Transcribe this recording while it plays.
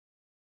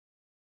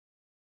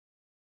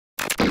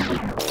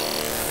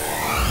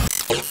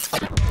I'm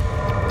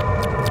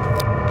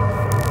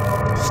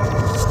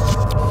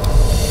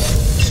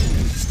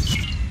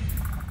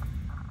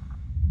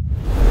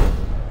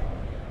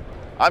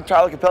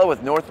Tyler Kapela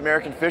with North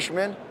American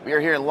Fisherman. We are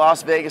here in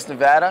Las Vegas,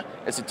 Nevada.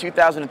 It's a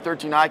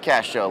 2013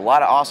 ICast show. A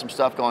lot of awesome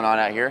stuff going on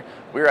out here.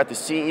 We're at the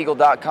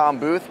SeaEagle.com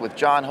booth with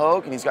John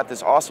Hogue, and he's got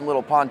this awesome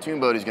little pontoon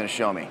boat he's going to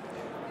show me.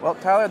 Well,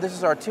 Tyler, this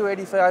is our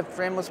 285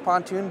 frameless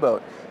pontoon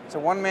boat. It's a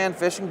one-man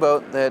fishing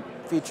boat that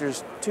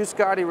features 2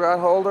 Scotty rod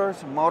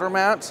holders, motor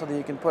mount, so that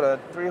you can put a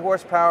 3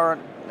 horsepower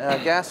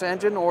gas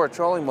engine or a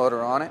trolling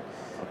motor on it.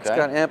 Okay. It's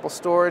got ample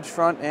storage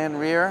front and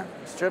rear,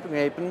 stripping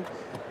apron,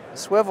 a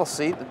swivel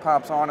seat that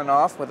pops on and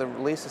off with a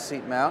release of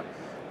seat mount,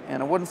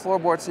 and a wooden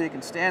floorboard so you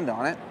can stand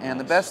on it. And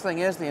the best thing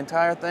is the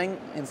entire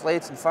thing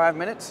inflates in 5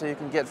 minutes, so you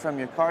can get from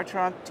your car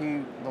trunk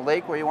to the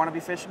lake where you want to be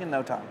fishing in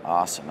no time.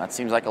 Awesome. That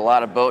seems like a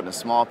lot of boat in a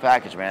small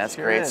package, man. That's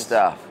great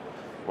stuff.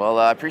 Well,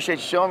 I appreciate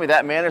you showing me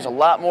that, man. There's a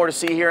lot more to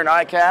see here in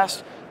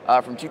ICast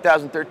from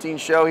 2013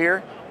 show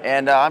here.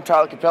 And I'm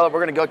Tyler Kapela. We're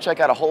going to go check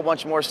out a whole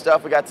bunch more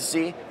stuff we got to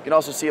see. You can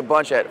also see a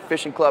bunch at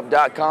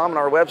fishingclub.com on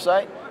our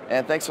website.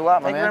 And thanks a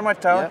lot, my man. Thank you very much,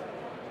 Tyler. Yep.